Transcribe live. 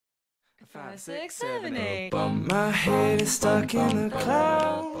5, 6, 7, 8. But my head is stuck in the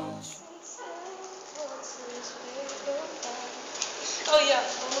clouds. Oh yeah.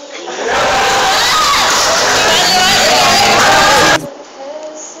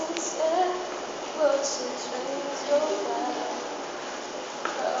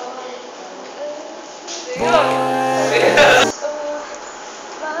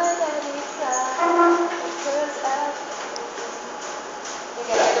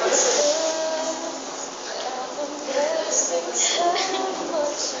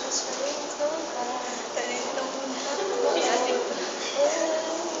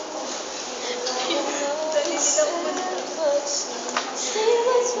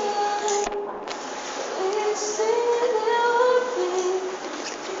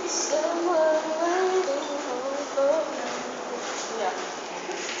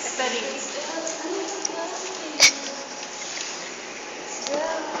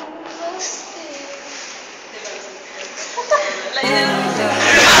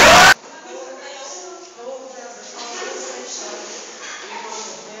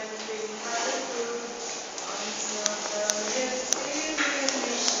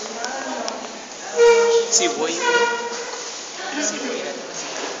 Sí, voy. Sí, mira.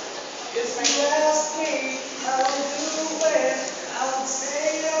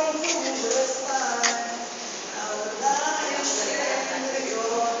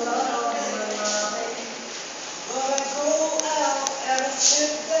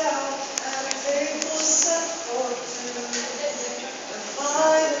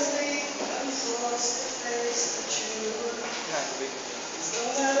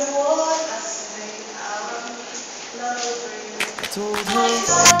 I told her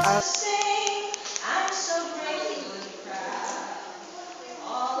I'm so grateful and proud.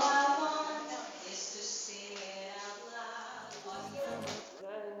 All I want is to sing it out loud.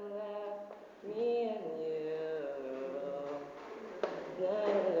 Me and you, not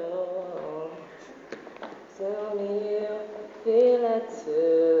alone. Tell me you feel it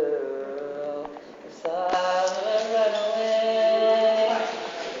too. 'Cause I will run away.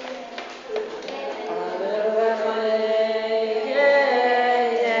 I will run away. Yeah,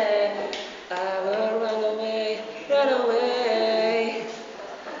 yeah. I will run away, run away.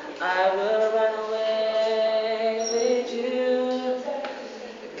 I will run away with you.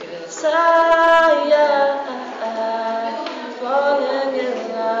 'Cause I am falling in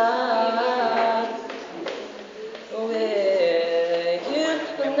love with you.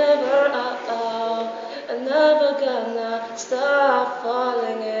 I'm never gonna stop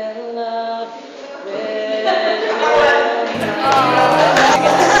falling in love with you.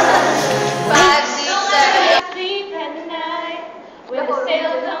 5, 6, 7. Sleep at night when the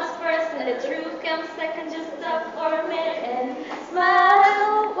sail comes first and the truth comes second. Just stop for a minute and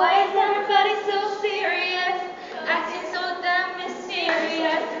smile. Why is everybody so serious? Acting so damn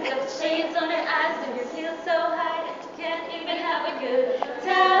mysterious. Got the shades on their eyes and you feel so high that you can't even have a good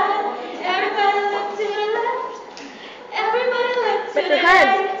time. Everybody look to the left. Everybody look to the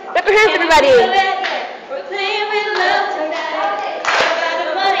right. Clap your hands, everybody. We're playing with love tonight. About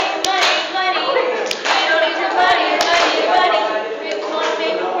the money, money, money. We don't need your money, money, money. We just wanna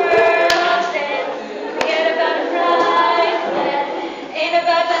make the world dance. Forget about the price. Ain't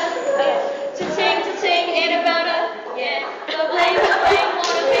about the cha-ching, ain't about a yeah. The blame, wanna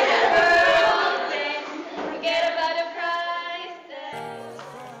make the world dance. Forget about the price.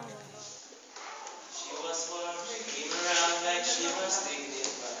 She was warm, came around like she was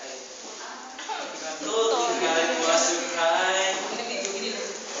dignified. Told me how it was to cry.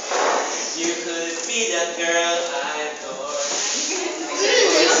 You could be that girl I adored.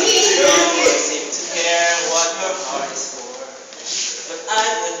 She always seemed to care what her heart is for. But I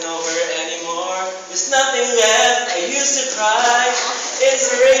don't know her anymore. There's nothing left. I used to cry.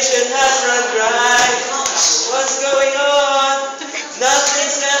 Inspiration has run dry. What's going on?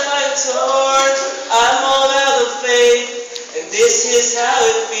 Nothing's left. I'm torn. I'm all out of faith, and this is how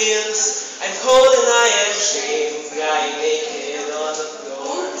it feels. I'm cold and I am shamed, lying naked on the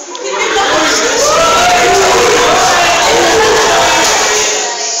floor.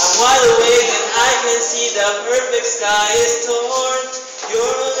 I'm wide awake and I can see the perfect sky is torn. You're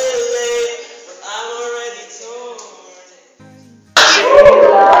a little late, but I'm already torn.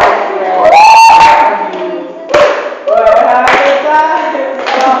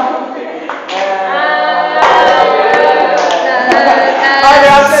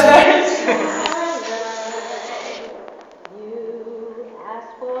 You ask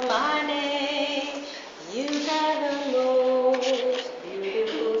for my name. You got the most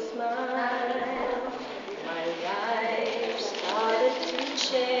beautiful smile. My life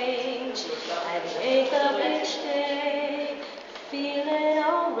wake up each day feeling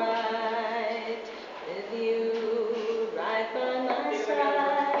alright with you right by my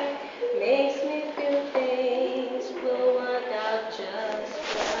side. Makes me feel things will work out just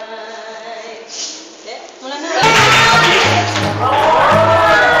right. Mulai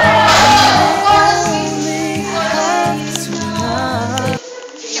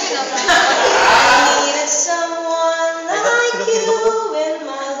I needed someone like you in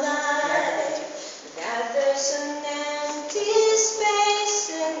my life. That there's an empty space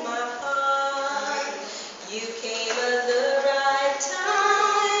in my heart. You came at the right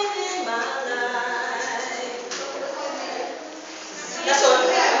time in my life. That's all.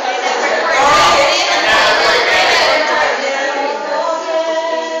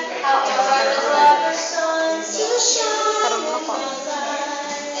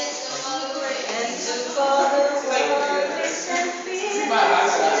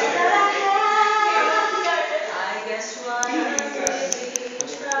 I guess what I'm really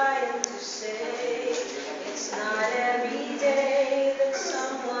trying to say, it's not every day that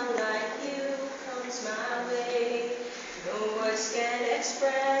someone like you comes my way. No words can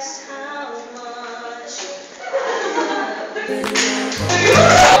express how much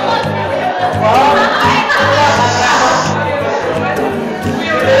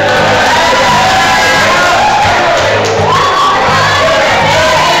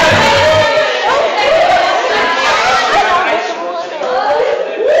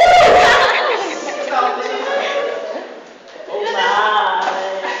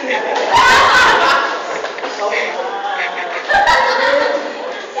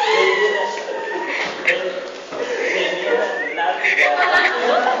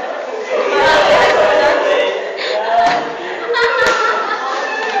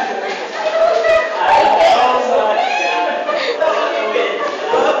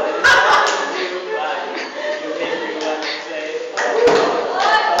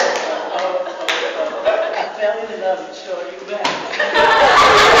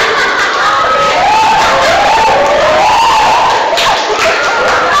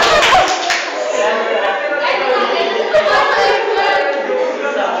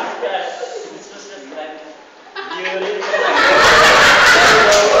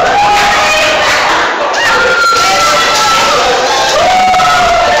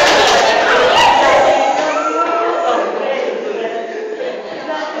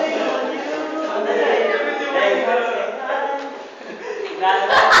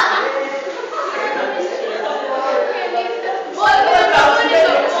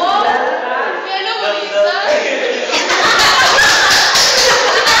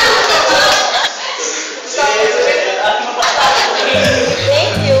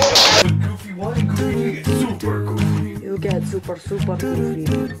You get super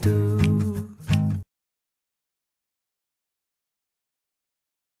goofy.